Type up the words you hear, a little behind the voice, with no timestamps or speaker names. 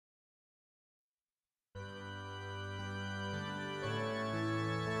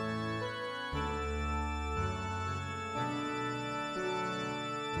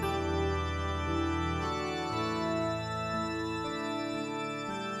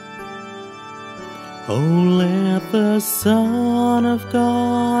Oh, let the Son of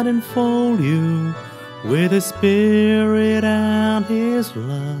God enfold you with His Spirit and His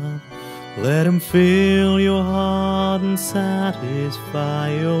love. Let Him fill your heart and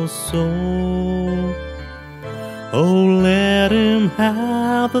satisfy your soul. Oh, let Him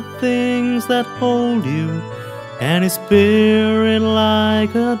have the things that hold you, and His Spirit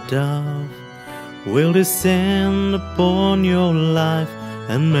like a dove will descend upon your life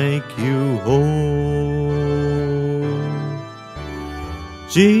and make you whole.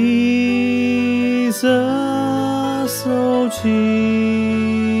 Jesus, oh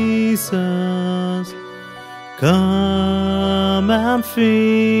Jesus, come and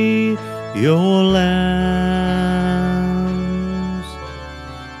feed your lambs.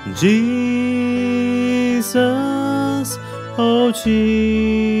 Jesus, oh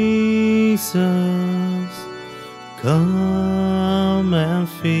Jesus, come and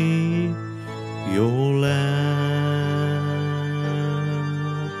feed your lambs.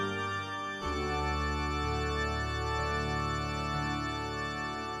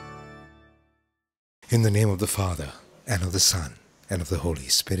 In the name of the Father, and of the Son, and of the Holy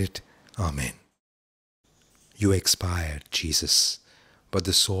Spirit. Amen. You expired, Jesus, but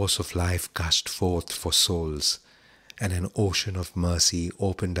the source of life gushed forth for souls, and an ocean of mercy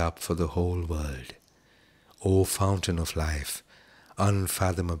opened up for the whole world. O fountain of life,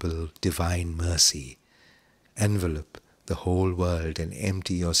 unfathomable divine mercy, envelop the whole world and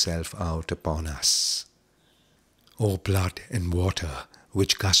empty yourself out upon us. O blood and water,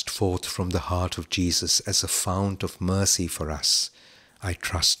 which gushed forth from the heart of Jesus as a fount of mercy for us, I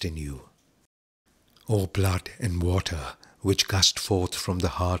trust in you. O blood and water, which gushed forth from the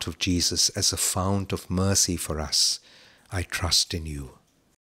heart of Jesus as a fount of mercy for us, I trust in you.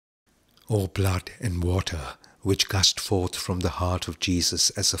 O blood and water, which gushed forth from the heart of Jesus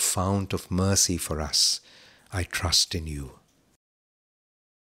as a fount of mercy for us, I trust in you.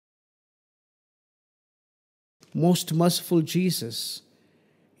 Most merciful Jesus,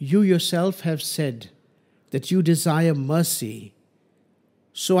 you yourself have said that you desire mercy.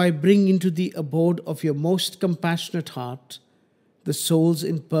 So I bring into the abode of your most compassionate heart the souls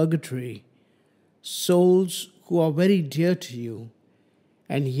in purgatory, souls who are very dear to you,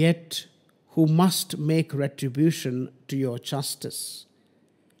 and yet who must make retribution to your justice.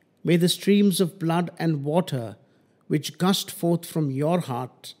 May the streams of blood and water which gushed forth from your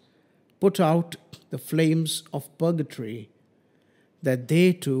heart put out the flames of purgatory, that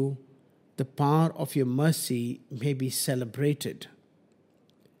they too, the power of your mercy, may be celebrated.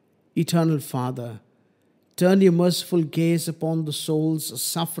 Eternal Father, turn your merciful gaze upon the souls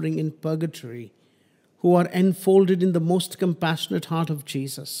suffering in purgatory, who are enfolded in the most compassionate heart of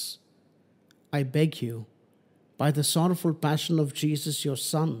Jesus. I beg you, by the sorrowful passion of Jesus your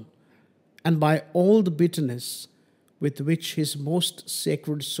Son, and by all the bitterness with which his most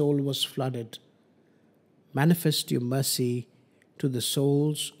sacred soul was flooded, manifest your mercy to the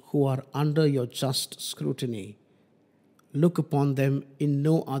souls who are under your just scrutiny. Look upon them in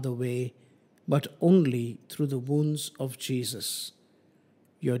no other way, but only through the wounds of Jesus,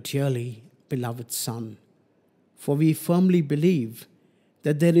 your dearly beloved Son. For we firmly believe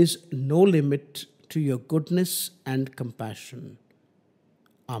that there is no limit to your goodness and compassion.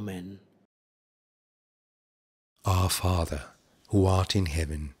 Amen. Our Father, who art in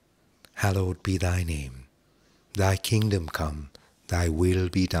heaven, hallowed be thy name. Thy kingdom come, thy will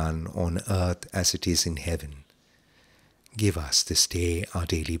be done on earth as it is in heaven. Give us this day our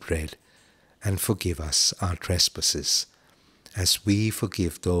daily bread, and forgive us our trespasses, as we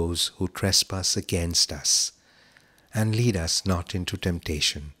forgive those who trespass against us. And lead us not into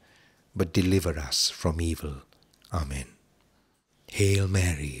temptation, but deliver us from evil. Amen. Hail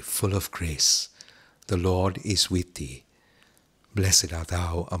Mary, full of grace, the Lord is with thee. Blessed art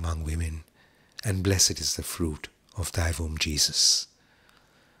thou among women, and blessed is the fruit of thy womb, Jesus.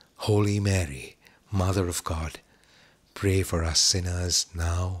 Holy Mary, Mother of God, pray for us sinners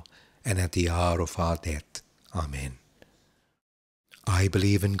now and at the hour of our death. Amen. I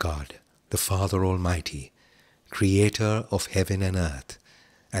believe in God, the Father Almighty, Creator of heaven and earth,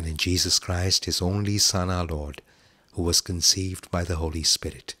 and in Jesus Christ, his only Son, our Lord, who was conceived by the Holy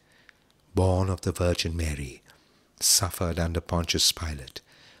Spirit, born of the Virgin Mary, suffered under Pontius Pilate,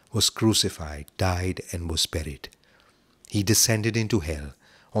 was crucified, died, and was buried. He descended into hell.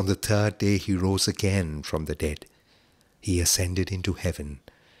 On the third day he rose again from the dead. He ascended into heaven,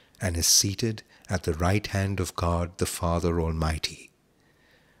 and is seated at the right hand of God the Father Almighty.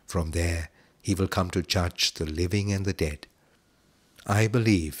 From there he will come to judge the living and the dead. I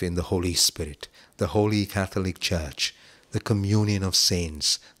believe in the Holy Spirit, the Holy Catholic Church, the communion of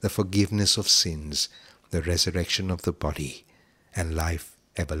saints, the forgiveness of sins, the resurrection of the body, and life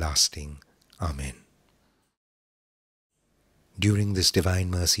everlasting. Amen. During this Divine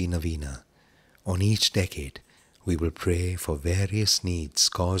Mercy Novena, on each decade, we will pray for various needs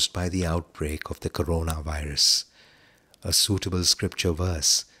caused by the outbreak of the coronavirus. A suitable scripture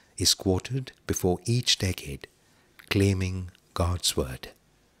verse is quoted before each decade, claiming God's word.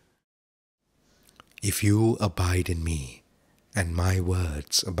 If you abide in me, and my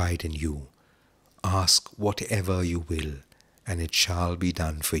words abide in you, ask whatever you will, and it shall be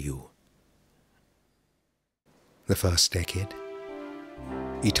done for you. The first decade.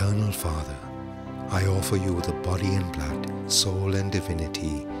 Eternal Father, I offer you the body and blood, soul and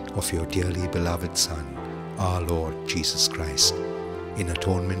divinity of your dearly beloved Son, our Lord Jesus Christ, in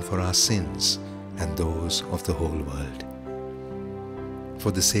atonement for our sins and those of the whole world.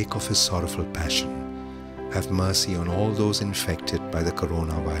 For the sake of his sorrowful passion, have mercy on all those infected by the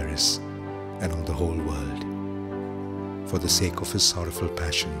coronavirus and on the whole world. For the sake of his sorrowful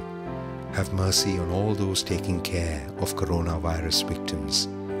passion, have mercy on all those taking care of coronavirus victims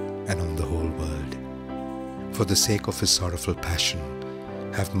and on the whole world. For the sake of his sorrowful passion,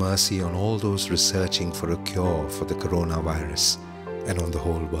 have mercy on all those researching for a cure for the coronavirus and on the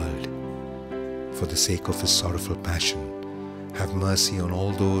whole world. For the sake of his sorrowful passion, have mercy on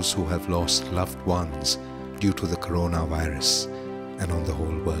all those who have lost loved ones due to the coronavirus and on the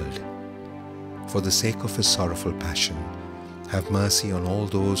whole world. For the sake of his sorrowful passion, have mercy on all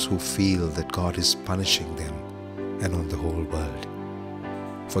those who feel that God is punishing them and on the whole world.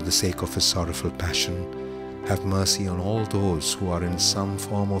 For the sake of his sorrowful passion, have mercy on all those who are in some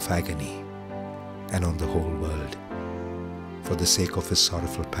form of agony and on the whole world. For the sake of his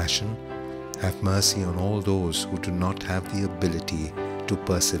sorrowful passion, have mercy on all those who do not have the ability to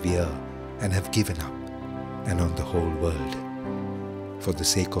persevere and have given up and on the whole world. For the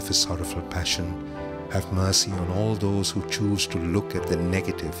sake of his sorrowful passion, have mercy on all those who choose to look at the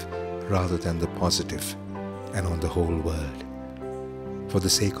negative rather than the positive and on the whole world. For the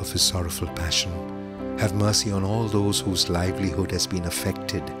sake of his sorrowful passion, have mercy on all those whose livelihood has been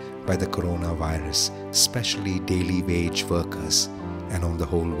affected by the coronavirus, especially daily wage workers, and on the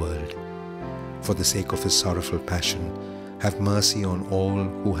whole world. For the sake of his sorrowful passion, have mercy on all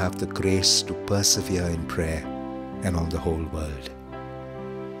who have the grace to persevere in prayer, and on the whole world.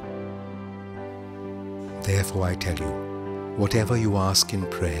 Therefore I tell you, whatever you ask in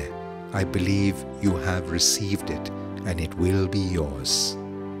prayer, I believe you have received it, and it will be yours.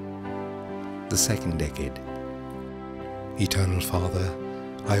 The second decade. Eternal Father,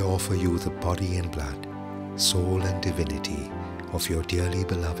 I offer you the body and blood, soul and divinity of your dearly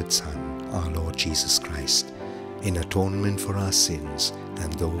beloved Son, our Lord Jesus Christ, in atonement for our sins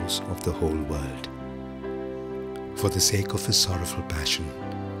and those of the whole world. For the sake of his sorrowful passion,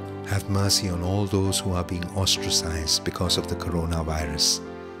 have mercy on all those who are being ostracized because of the coronavirus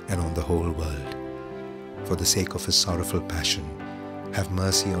and on the whole world. For the sake of his sorrowful passion, have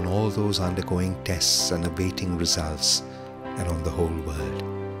mercy on all those undergoing tests and awaiting results and on the whole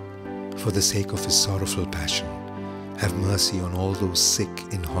world. For the sake of his sorrowful passion, have mercy on all those sick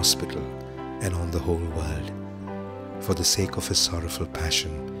in hospital and on the whole world. For the sake of his sorrowful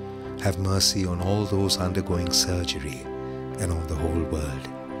passion, have mercy on all those undergoing surgery and on the whole world.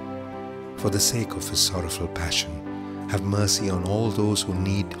 For the sake of his sorrowful passion, have mercy on all those who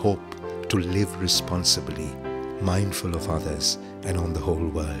need hope to live responsibly, mindful of others, and on the whole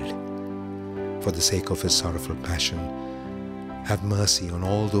world. For the sake of his sorrowful passion, have mercy on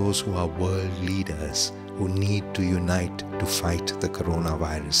all those who are world leaders who need to unite to fight the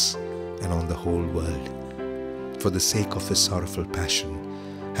coronavirus, and on the whole world. For the sake of his sorrowful passion,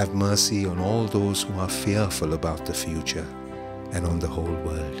 have mercy on all those who are fearful about the future, and on the whole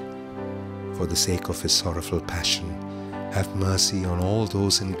world. For the sake of his sorrowful passion, have mercy on all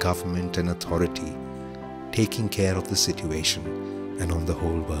those in government and authority, taking care of the situation, and on the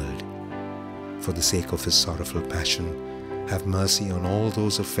whole world. For the sake of his sorrowful passion, have mercy on all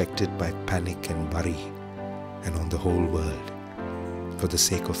those affected by panic and worry, and on the whole world. For the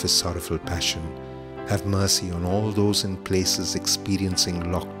sake of his sorrowful passion, have mercy on all those in places experiencing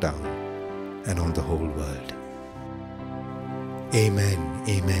lockdown, and on the whole world. Amen,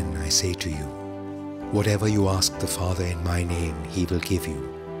 amen, I say to you. Whatever you ask the Father in my name, he will give you.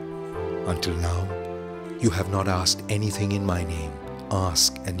 Until now, you have not asked anything in my name.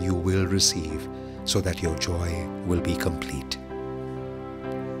 Ask and you will receive, so that your joy will be complete.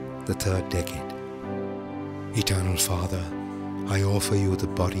 The third decade. Eternal Father, I offer you the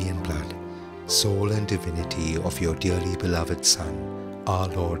body and blood, soul and divinity of your dearly beloved Son, our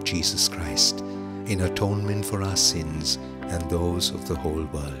Lord Jesus Christ, in atonement for our sins and those of the whole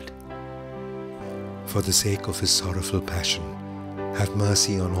world. For the sake of his sorrowful passion, have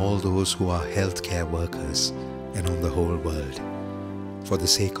mercy on all those who are healthcare workers and on the whole world. For the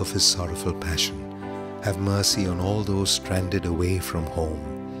sake of his sorrowful passion, have mercy on all those stranded away from home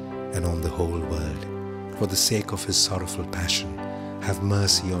and on the whole world. For the sake of his sorrowful passion, have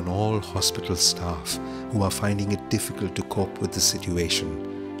mercy on all hospital staff who are finding it difficult to cope with the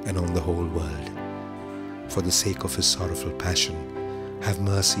situation and on the whole world. For the sake of his sorrowful passion, have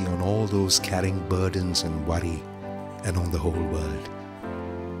mercy on all those carrying burdens and worry and on the whole world.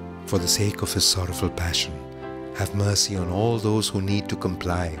 For the sake of his sorrowful passion, have mercy on all those who need to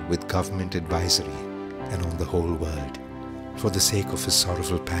comply with government advisory and on the whole world. For the sake of his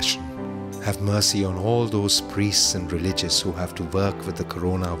sorrowful passion, have mercy on all those priests and religious who have to work with the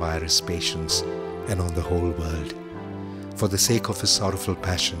coronavirus patients and on the whole world. For the sake of his sorrowful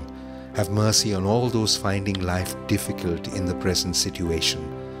passion, have mercy on all those finding life difficult in the present situation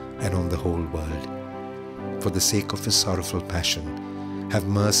and on the whole world. For the sake of his sorrowful passion, have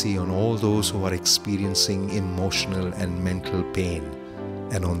mercy on all those who are experiencing emotional and mental pain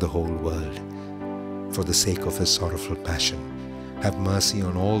and on the whole world. For the sake of his sorrowful passion, have mercy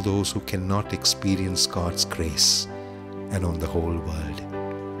on all those who cannot experience God's grace and on the whole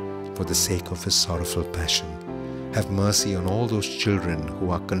world. For the sake of his sorrowful passion, have mercy on all those children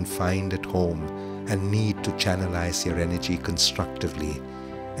who are confined at home and need to channelize their energy constructively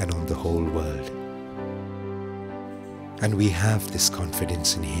and on the whole world. And we have this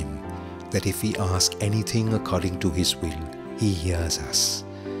confidence in him that if we ask anything according to his will, he hears us.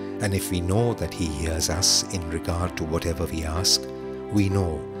 And if we know that he hears us in regard to whatever we ask, we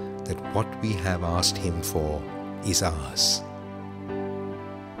know that what we have asked him for is ours.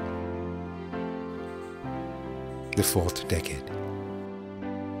 The fourth decade.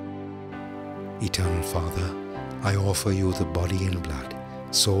 Eternal Father, I offer you the body and blood,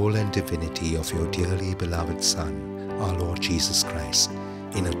 soul and divinity of your dearly beloved Son, our Lord Jesus Christ,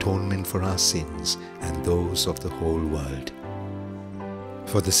 in atonement for our sins and those of the whole world.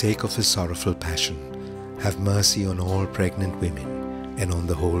 For the sake of his sorrowful passion, have mercy on all pregnant women and on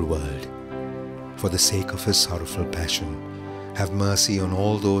the whole world. For the sake of his sorrowful passion, have mercy on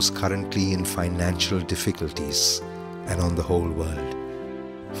all those currently in financial difficulties and on the whole world.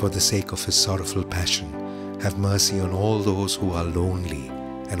 For the sake of his sorrowful passion, have mercy on all those who are lonely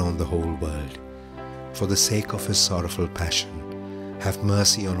and on the whole world. For the sake of his sorrowful passion, have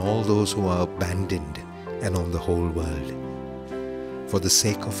mercy on all those who are abandoned and on the whole world. For the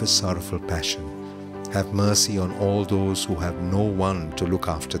sake of his sorrowful passion, have mercy on all those who have no one to look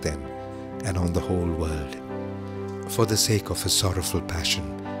after them and on the whole world. For the sake of his sorrowful passion,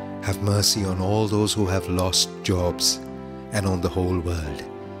 have mercy on all those who have lost jobs and on the whole world.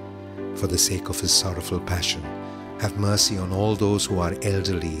 For the sake of his sorrowful passion, have mercy on all those who are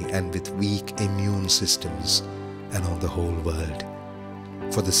elderly and with weak immune systems and on the whole world.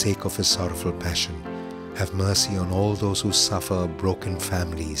 For the sake of his sorrowful passion, have mercy on all those who suffer broken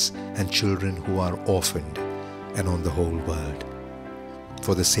families and children who are orphaned and on the whole world.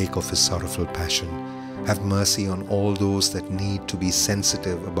 For the sake of his sorrowful passion, have mercy on all those that need to be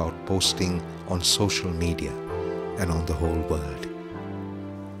sensitive about posting on social media and on the whole world.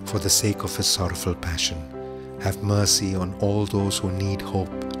 For the sake of his sorrowful passion, have mercy on all those who need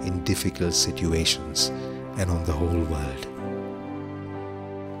hope in difficult situations and on the whole world.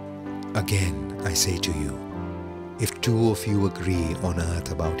 Again, I say to you, if two of you agree on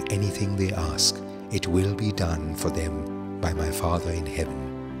earth about anything they ask, it will be done for them by my Father in heaven.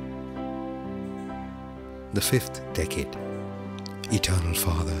 The fifth decade. Eternal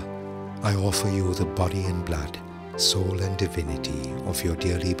Father, I offer you the body and blood, soul and divinity of your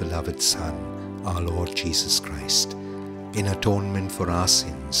dearly beloved Son, our Lord Jesus Christ, in atonement for our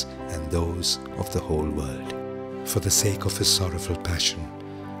sins and those of the whole world. For the sake of his sorrowful passion,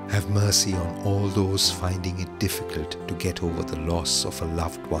 have mercy on all those finding it difficult to get over the loss of a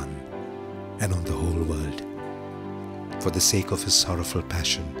loved one and on the whole world. For the sake of his sorrowful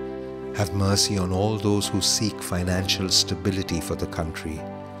passion, have mercy on all those who seek financial stability for the country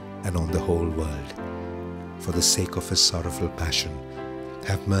and on the whole world. For the sake of his sorrowful passion,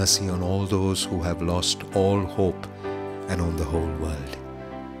 have mercy on all those who have lost all hope and on the whole world.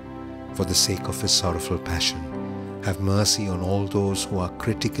 For the sake of his sorrowful passion, have mercy on all those who are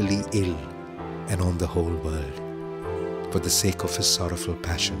critically ill and on the whole world. For the sake of his sorrowful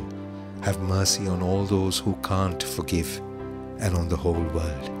passion, have mercy on all those who can't forgive and on the whole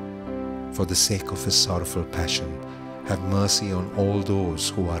world. For the sake of his sorrowful passion, have mercy on all those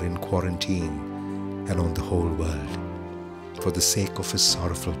who are in quarantine and on the whole world. For the sake of his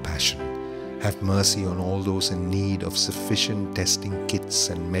sorrowful passion, Have mercy on all those in need of sufficient testing kits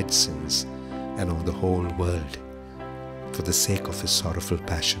and medicines, and on the whole world. For the sake of his sorrowful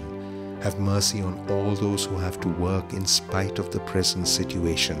passion, have mercy on all those who have to work in spite of the present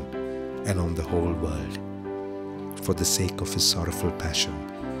situation, and on the whole world. For the sake of his sorrowful passion,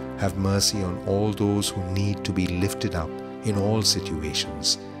 have mercy on all those who need to be lifted up in all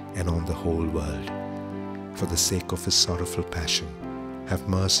situations, and on the whole world. For the sake of his sorrowful passion, have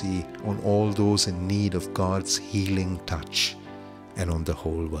mercy on all those in need of God's healing touch, and on the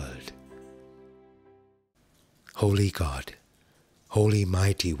whole world. Holy God, Holy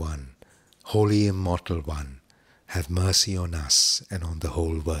Mighty One, Holy Immortal One, have mercy on us and on the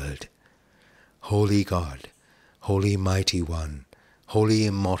whole world. Holy God, Holy Mighty One, Holy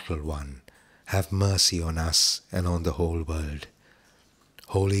Immortal One, have mercy on us and on the whole world.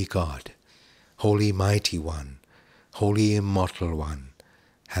 Holy God, Holy Mighty One, Holy Immortal One,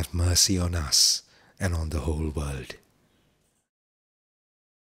 have mercy on us and on the whole world.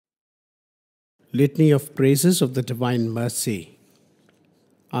 Litany of Praises of the Divine Mercy.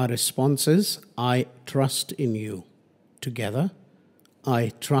 Our response is, I trust in you. Together,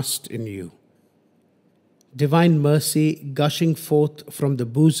 I trust in you. Divine mercy gushing forth from the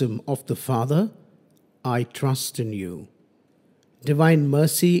bosom of the Father, I trust in you. Divine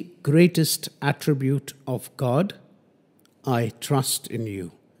mercy, greatest attribute of God, I trust in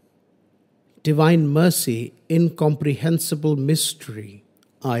you. Divine mercy, incomprehensible mystery,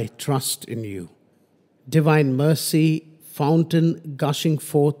 I trust in you. Divine mercy, fountain gushing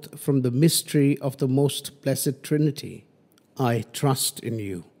forth from the mystery of the most blessed Trinity, I trust in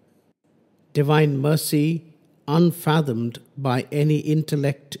you. Divine mercy, unfathomed by any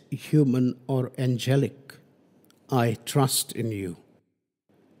intellect, human or angelic, I trust in you.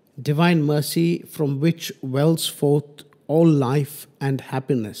 Divine mercy, from which wells forth all life and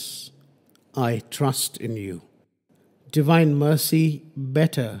happiness, I trust in you. Divine mercy,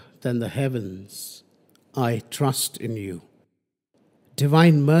 better than the heavens, I trust in you.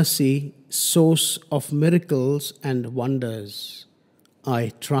 Divine mercy, source of miracles and wonders,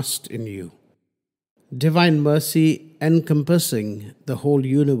 I trust in you. Divine mercy, encompassing the whole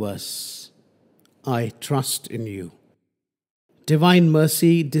universe, I trust in you. Divine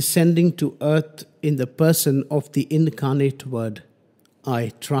mercy, descending to earth in the person of the incarnate Word,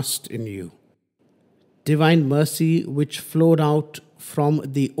 I trust in you. Divine mercy, which flowed out from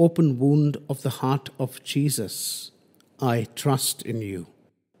the open wound of the heart of Jesus, I trust in you.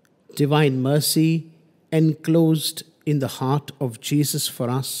 Divine mercy, enclosed in the heart of Jesus for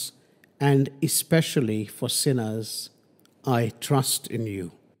us, and especially for sinners, I trust in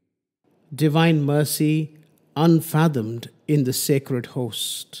you. Divine mercy, unfathomed in the sacred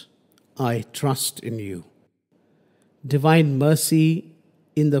host, I trust in you. Divine mercy,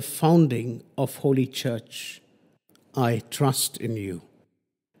 in the founding of Holy Church, I trust in you.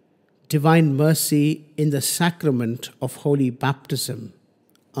 Divine mercy, in the sacrament of Holy Baptism,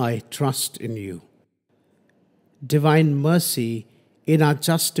 I trust in you. Divine mercy, in our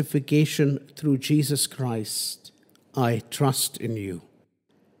justification through Jesus Christ, I trust in you.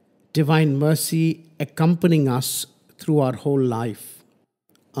 Divine mercy, accompanying us through our whole life,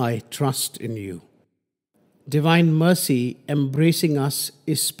 I trust in you. Divine mercy, embracing us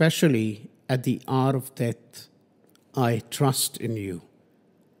especially at the hour of death, I trust in you.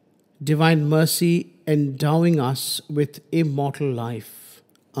 Divine mercy, endowing us with immortal life,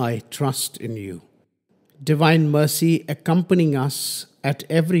 I trust in you. Divine mercy, accompanying us at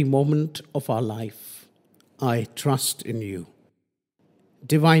every moment of our life, I trust in you.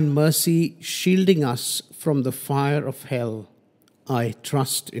 Divine mercy, shielding us from the fire of hell, I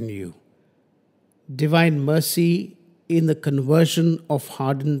trust in you. Divine mercy, in the conversion of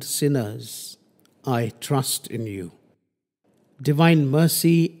hardened sinners, I trust in you. Divine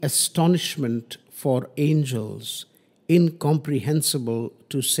mercy, astonishment for angels, incomprehensible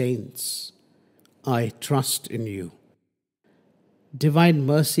to saints, I trust in you. Divine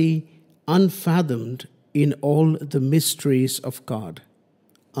mercy, unfathomed in all the mysteries of God,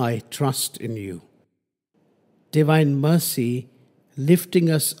 I trust in you. Divine mercy, lifting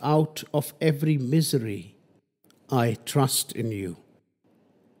us out of every misery, I trust in you.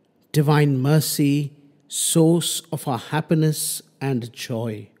 Divine mercy, source of our happiness and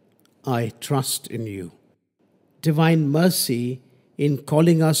joy, I trust in you. Divine mercy, in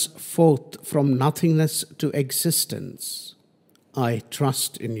calling us forth from nothingness to existence, I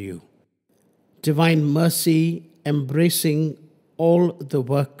trust in you. Divine mercy, embracing all the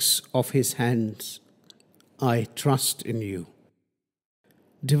works of his hands, I trust in you.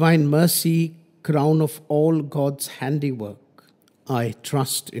 Divine mercy, crown of all God's handiwork, I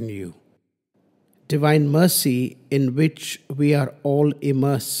trust in you. Divine mercy in which we are all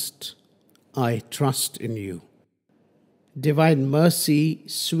immersed, I trust in you. Divine mercy,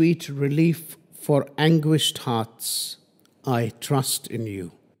 sweet relief for anguished hearts, I trust in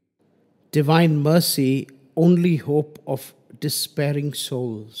you. Divine mercy, only hope of despairing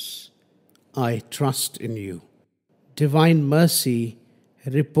souls, I trust in you. Divine mercy,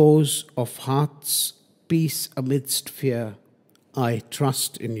 repose of hearts, peace amidst fear, I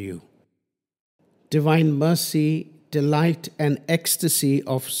trust in you. Divine mercy, delight and ecstasy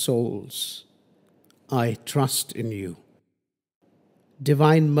of souls, I trust in you.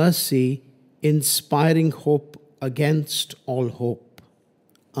 Divine mercy, inspiring hope against all hope,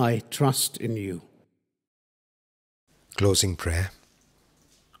 I trust in you. Closing prayer.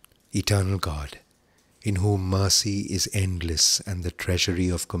 Eternal God, in whom mercy is endless and the treasury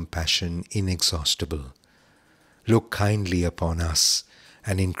of compassion inexhaustible, look kindly upon us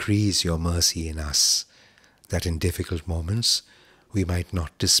and increase your mercy in us, that in difficult moments we might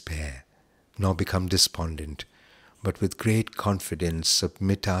not despair, nor become despondent, but with great confidence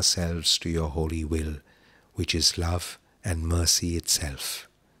submit ourselves to your holy will, which is love and mercy itself.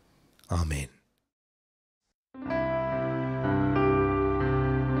 Amen.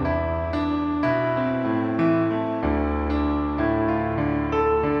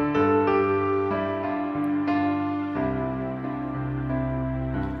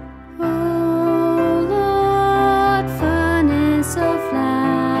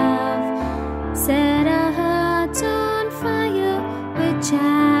 Set our hearts on fire with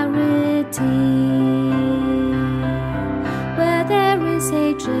charity. Where there is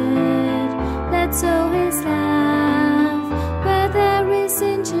hatred, let sow His love. Where there is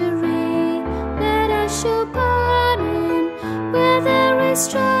injury, let us show pardon. Where there is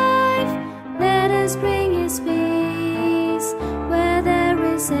strife, let us bring His peace. Where there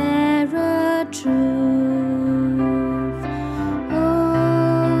is error, truth.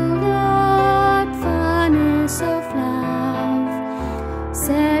 Of love,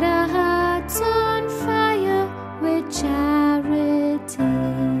 set